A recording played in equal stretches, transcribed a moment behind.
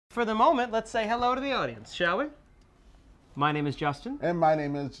For the moment, let's say hello to the audience, shall we? My name is Justin. And my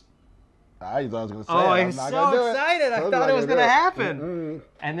name is... I thought I was going to say Oh, it. I'm so excited. I thought it was going to happen.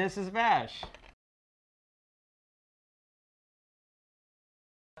 And this is Vash.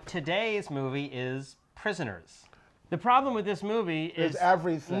 Today's movie is Prisoners. The problem with this movie is...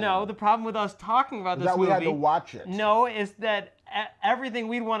 everything. No, the problem with us talking about this movie... we had to watch it. No, is that everything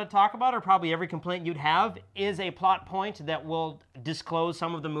we'd want to talk about, or probably every complaint you'd have, is a plot point that will disclose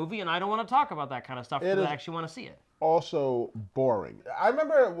some of the movie, and I don't want to talk about that kind of stuff because I actually want to see it. Also boring. I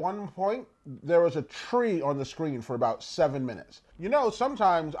remember at one point, there was a tree on the screen for about 7 minutes. You know,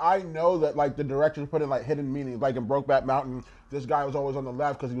 sometimes I know that like the directors put in like hidden meanings, like in Brokeback Mountain, this guy was always on the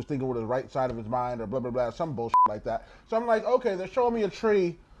left because he was thinking with his right side of his mind or blah, blah, blah, some bullshit like that. So I'm like, okay, they're showing me a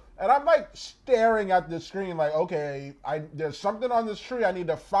tree, and I'm like staring at the screen like, okay, there's something on this tree I need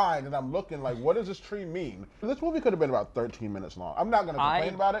to find, and I'm looking like, what does this tree mean? This movie could have been about 13 minutes long. I'm not going to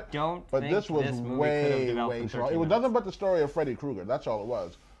complain about it, but this was way long. It was nothing but the story of Freddy Krueger. That's all it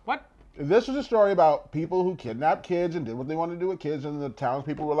was. What? This was a story about people who kidnapped kids and did what they wanted to do with kids, and the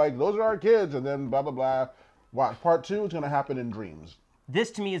townspeople were like, those are our kids, and then blah, blah, blah. Watch, part 2 is going to happen in dreams.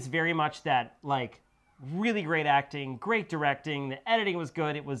 This, to me, is very much that, like, really great acting, great directing, the editing was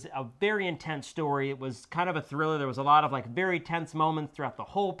good, it was a very intense story, it was kind of a thriller, there was a lot of, like, very tense moments throughout the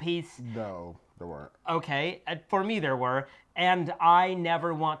whole piece. No, there weren't. Okay, for me there were, and I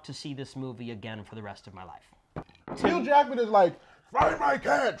never want to see this movie again for the rest of my life. Hugh Jackman is like, find my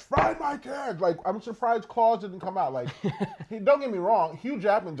kids, find my kids. Like, I'm surprised Claws didn't come out. Like, don't get me wrong, Hugh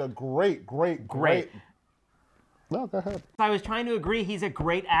Jackman's a great. No, go ahead. I was trying to agree he's a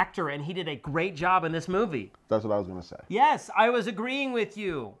great actor, and he did a great job in this movie. That's what I was going to say. Yes, I was agreeing with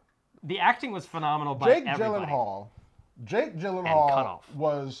you. The acting was phenomenal by everybody. Jake Gyllenhaal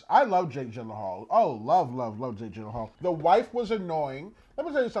was... I love Jake Gyllenhaal. Oh, love Jake Gyllenhaal. The wife was annoying. Let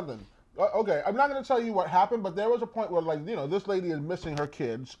me tell you something. Okay, I'm not going to tell you what happened, but there was a point where, like, you know, this lady is missing her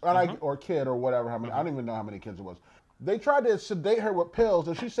kids, or kid, or whatever. How many? I don't even know how many kids it was. They tried to sedate her with pills,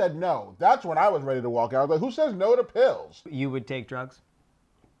 and she said no. That's when I was ready to walk out. I was like, who says no to pills? You would take drugs?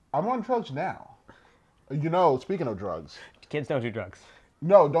 I'm on drugs now. You know, speaking of drugs. Kids don't do drugs.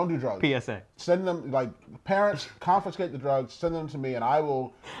 No, don't do drugs. PSA. Send them, like, parents confiscate the drugs, send them to me, and I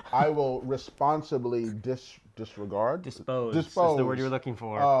will responsibly disregard? Dispose is the word you were looking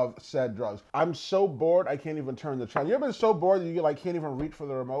for. Of said drugs. I'm so bored, I can't even turn the channel. You ever been so bored that you like can't even reach for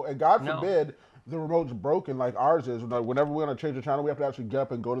the remote? And God forbid the remote's broken like ours is. Whenever we're going to change the channel, we have to actually get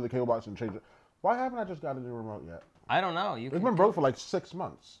up and go to the cable box and change it. Why haven't I just got a new remote yet? I don't know. It's been broke for like 6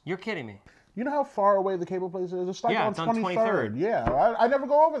 months. You're kidding me. You know how far away the cable place is? It's like on 23rd. 23rd. Yeah, I never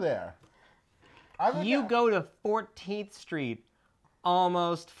go over there. You go to 14th Street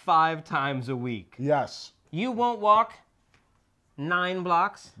almost 5 times a week. Yes. You won't walk 9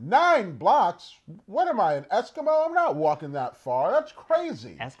 blocks? 9 blocks? What am I, an Eskimo? I'm not walking that far. That's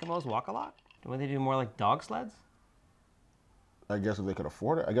crazy. Eskimos walk a lot? Don't they do more like dog sleds? I guess if they could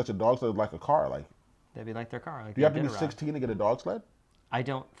afford it. I guess a dog sled is like a car. Like, they'd be like their car. Like you have to be 16 to get a dog sled? I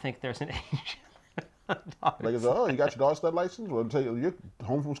don't think there's an age. Like, oh, you got your dog sled license? Well, I'll tell you, you're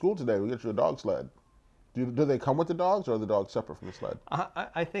home from school today. We'll get you a dog sled. Do they come with the dogs, or are the dogs separate from the sled?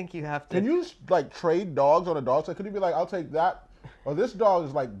 I think you have to... Can you, like, trade dogs on a dog sled? Could you be like, I'll take that? Or this dog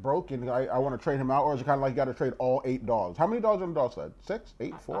is, like, broken. I want to trade him out. Or is it kind of like you got to trade all 8 dogs? How many dogs on a dog sled? 6?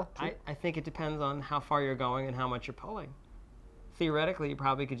 8? 4? 2? I think it depends on how far you're going and how much you're pulling. Theoretically, you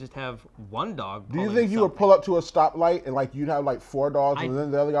probably could just have 1 dog pulling. Do you think you would pull up to a stoplight and, like, you'd have, like, 4 dogs, and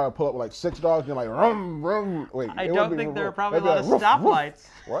then the other guy would pull up with, like, 6 dogs, and you're like, rum, rum. Wait, I don't think there are probably a lot of stoplights.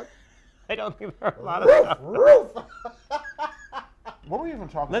 What? I don't think there are a lot of stoplights. What were we even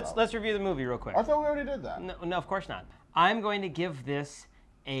talking about? Let's review the movie real quick. I thought we already did that. No, of course not. I'm going to give this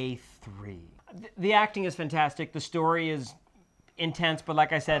a 3. The acting is fantastic. The story is intense, but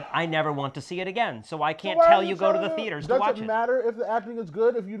like I said, I never want to see it again. So I can't tell you go to the theaters to watch it. Does it matter if the acting is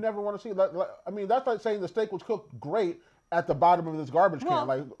good if you never want to see it? I mean, that's like saying the steak was cooked great at the bottom of this garbage can.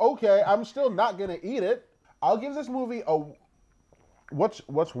 Like, okay, I'm still not going to eat it. I'll give this movie a...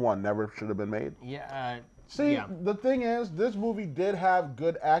 What's one never should have been made? Yeah. The thing is, this movie did have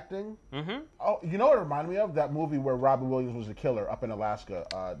good acting. Oh, you know what it reminded me of? That movie where Robin Williams was the killer up in Alaska.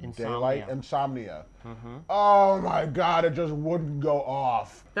 Insomnia. Oh my God, it just wouldn't go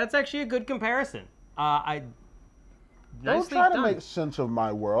off. That's actually a good comparison. Don't try to make sense of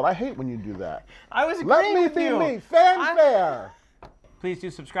my world. I hate when you do that. I was agreeing with you. Let me be me. Fanfare. Please do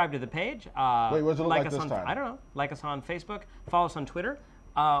subscribe to the page. Wait, what does it look like this time? I don't know. Like us on Facebook. Follow us on Twitter.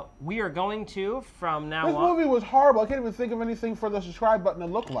 We are going to, from now This on... movie was horrible. I can't even think of anything for the subscribe button to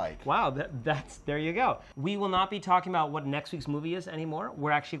look like. Wow, there you go. We will not be talking about what next week's movie is anymore.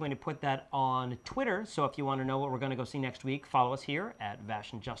 We're actually going to put that on Twitter. So if you want to know what we're going to go see next week, follow us here at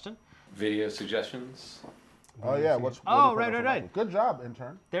Vash and Justin. Video suggestions. Oh yeah, what right. Good job,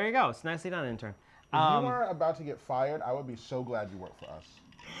 intern. There you go. It's nicely done, intern. If you weren't about to get fired, I would be so glad you worked for us.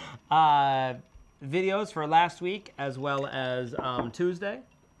 Videos for last week as well as Tuesday.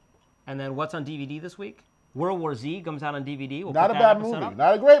 And then what's on DVD this week? World War Z comes out on DVD. We'll Not a bad movie.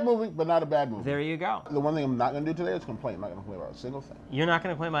 Not a great movie, but not a bad movie. There you go. The one thing I'm not going to do today is complain. I'm not going to complain about a single thing. You're not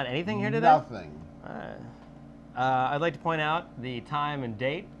going to complain about anything here today? Nothing. I'd like to point out the time and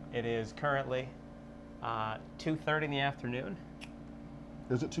date. It is currently 2:30 in the afternoon.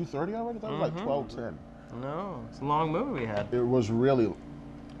 Is it 2:30 already? I thought it was like 12:10. No, it's a long movie we had. It was really...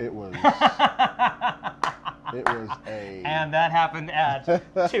 It was... It was a... And that happened at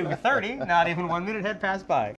 2:30. Not even 1 minute had passed by.